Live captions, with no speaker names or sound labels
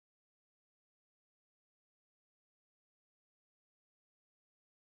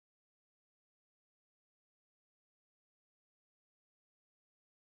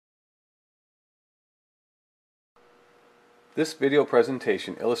This video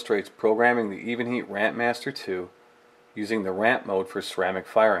presentation illustrates programming the Evenheat Rampmaster 2 using the ramp mode for ceramic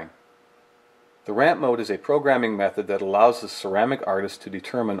firing. The ramp mode is a programming method that allows the ceramic artist to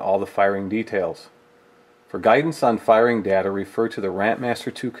determine all the firing details. For guidance on firing data, refer to the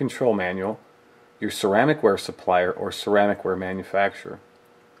Rampmaster 2 control manual, your ceramicware supplier or ceramicware manufacturer.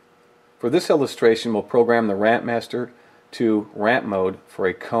 For this illustration, we'll program the Rampmaster 2 ramp mode for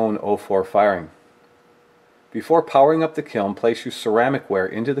a cone 04 firing. Before powering up the kiln, place your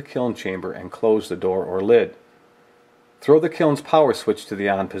ceramicware into the kiln chamber and close the door or lid. Throw the kiln's power switch to the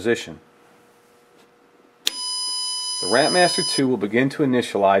on position. The Rampmaster 2 will begin to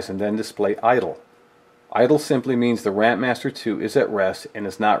initialize and then display idle. Idle simply means the Rampmaster 2 is at rest and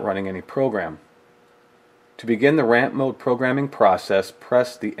is not running any program. To begin the ramp mode programming process,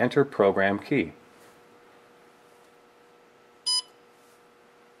 press the Enter Program key.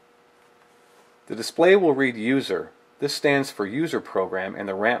 The display will read User. This stands for User Program, and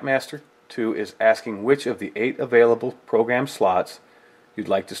the Rampmaster 2 is asking which of the 8 available program slots you'd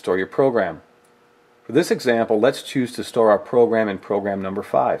like to store your program. For this example, let's choose to store our program in program number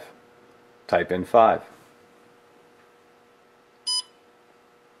 5. Type in 5.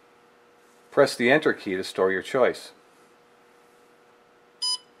 Press the Enter key to store your choice.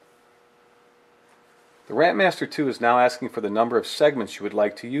 The Rampmaster 2 is now asking for the number of segments you would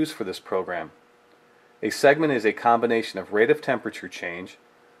like to use for this program. A segment is a combination of rate of temperature change,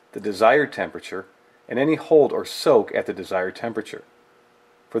 the desired temperature, and any hold or soak at the desired temperature.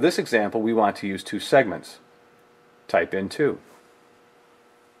 For this example, we want to use 2 segments. Type in 2.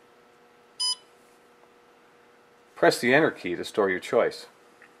 Press the Enter key to store your choice.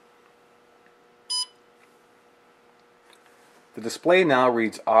 The display now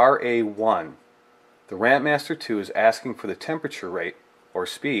reads RA1. The Rampmaster 2 is asking for the temperature rate, or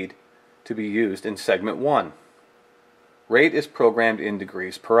speed, to be used in segment 1. Rate is programmed in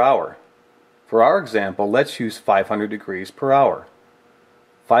degrees per hour. For our example, let's use 500 degrees per hour.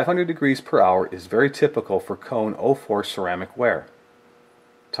 500 degrees per hour is very typical for cone 04 ceramic ware.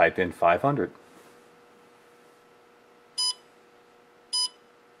 Type in 500.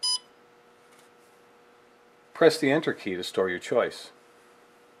 Press the Enter key to store your choice.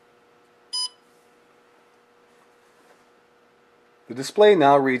 The display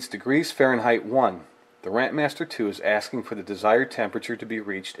now reads degrees Fahrenheit 1. The Rampmaster 2 is asking for the desired temperature to be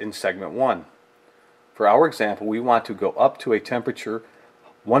reached in segment 1. For our example, we want to go up to a temperature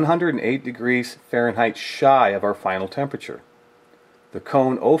 108 degrees Fahrenheit shy of our final temperature. The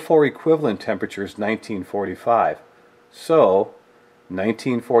cone 04 equivalent temperature is 1945. So,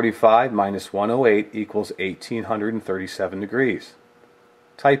 1945 minus 108 equals 1837 degrees.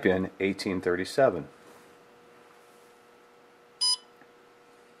 Type in 1837.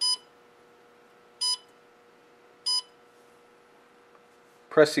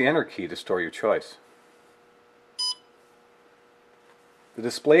 Press the Enter key to store your choice. The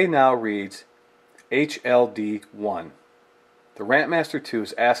display now reads HLD1. The Rampmaster 2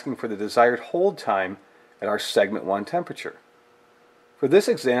 is asking for the desired hold time at our segment 1 temperature. For this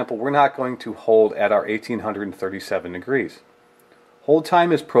example, we're not going to hold at our 1837 degrees. Hold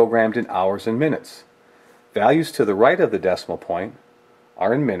time is programmed in hours and minutes. Values to the right of the decimal point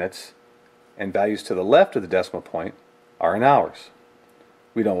are in minutes, and values to the left of the decimal point are in hours.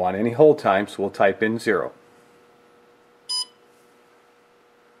 We don't want any hold time, so we'll type in 0.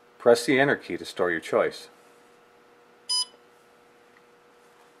 Press the Enter key to store your choice.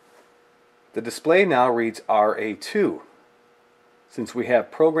 The display now reads RA2. Since we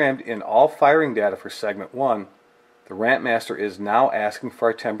have programmed in all firing data for segment 1, the Rampmaster is now asking for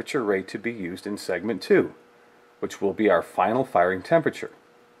our temperature rate to be used in segment 2, which will be our final firing temperature.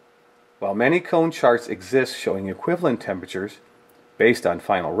 While many cone charts exist showing equivalent temperatures based on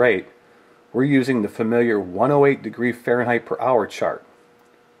final rate, we're using the familiar 108 degree Fahrenheit per hour chart.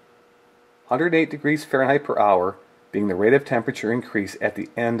 108 degrees Fahrenheit per hour being the rate of temperature increase at the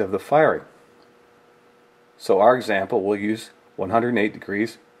end of the firing. So our example will use 108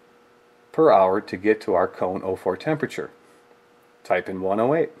 degrees per hour to get to our cone 04 temperature. Type in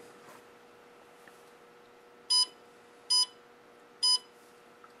 108.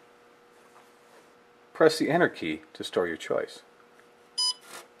 Press the Enter key to store your choice.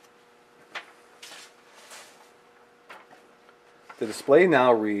 The display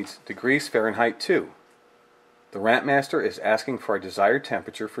now reads degrees Fahrenheit 2. The Rampmaster is asking for our desired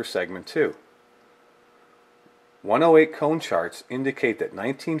temperature for segment 2. 108 cone charts indicate that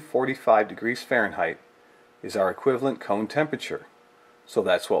 1945 degrees Fahrenheit is our equivalent cone temperature, so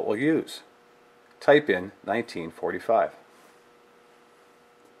that's what we'll use. Type in 1945.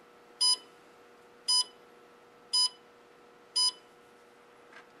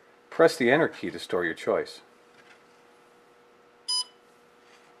 Press the Enter key to store your choice.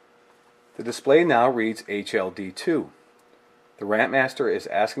 The display now reads HLD2. The Rampmaster is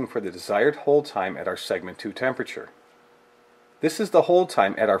asking for the desired hold time at our segment 2 temperature. This is the hold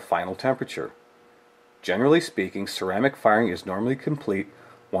time at our final temperature. Generally speaking, ceramic firing is normally complete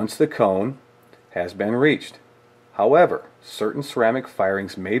once the cone has been reached. However, certain ceramic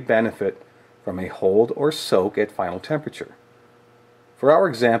firings may benefit from a hold or soak at final temperature. For our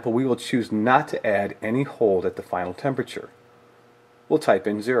example, we will choose not to add any hold at the final temperature. We'll type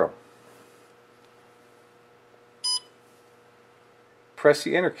in 0. Press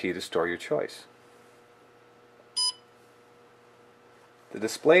the Enter key to store your choice. The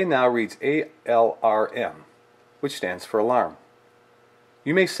display now reads ALRM, which stands for alarm.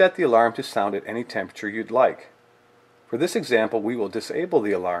 You may set the alarm to sound at any temperature you'd like. For this example, we will disable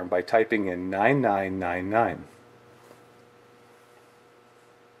the alarm by typing in 9999.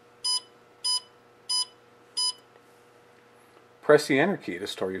 Press the Enter key to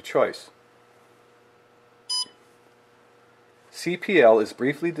store your choice. CPL is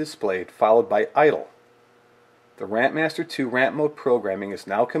briefly displayed, followed by idle. The Rampmaster 2 ramp mode programming is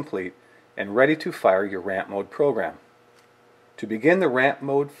now complete and ready to fire your ramp mode program. To begin the ramp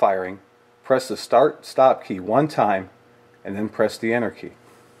mode firing, press the Start/Stop key one time and then press the Enter key.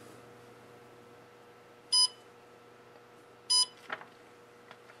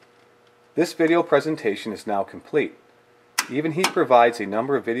 This video presentation is now complete. Evenheat provides a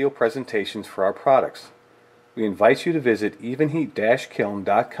number of video presentations for our products. We invite you to visit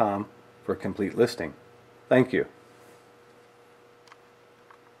evenheat-kiln.com for a complete listing. Thank you.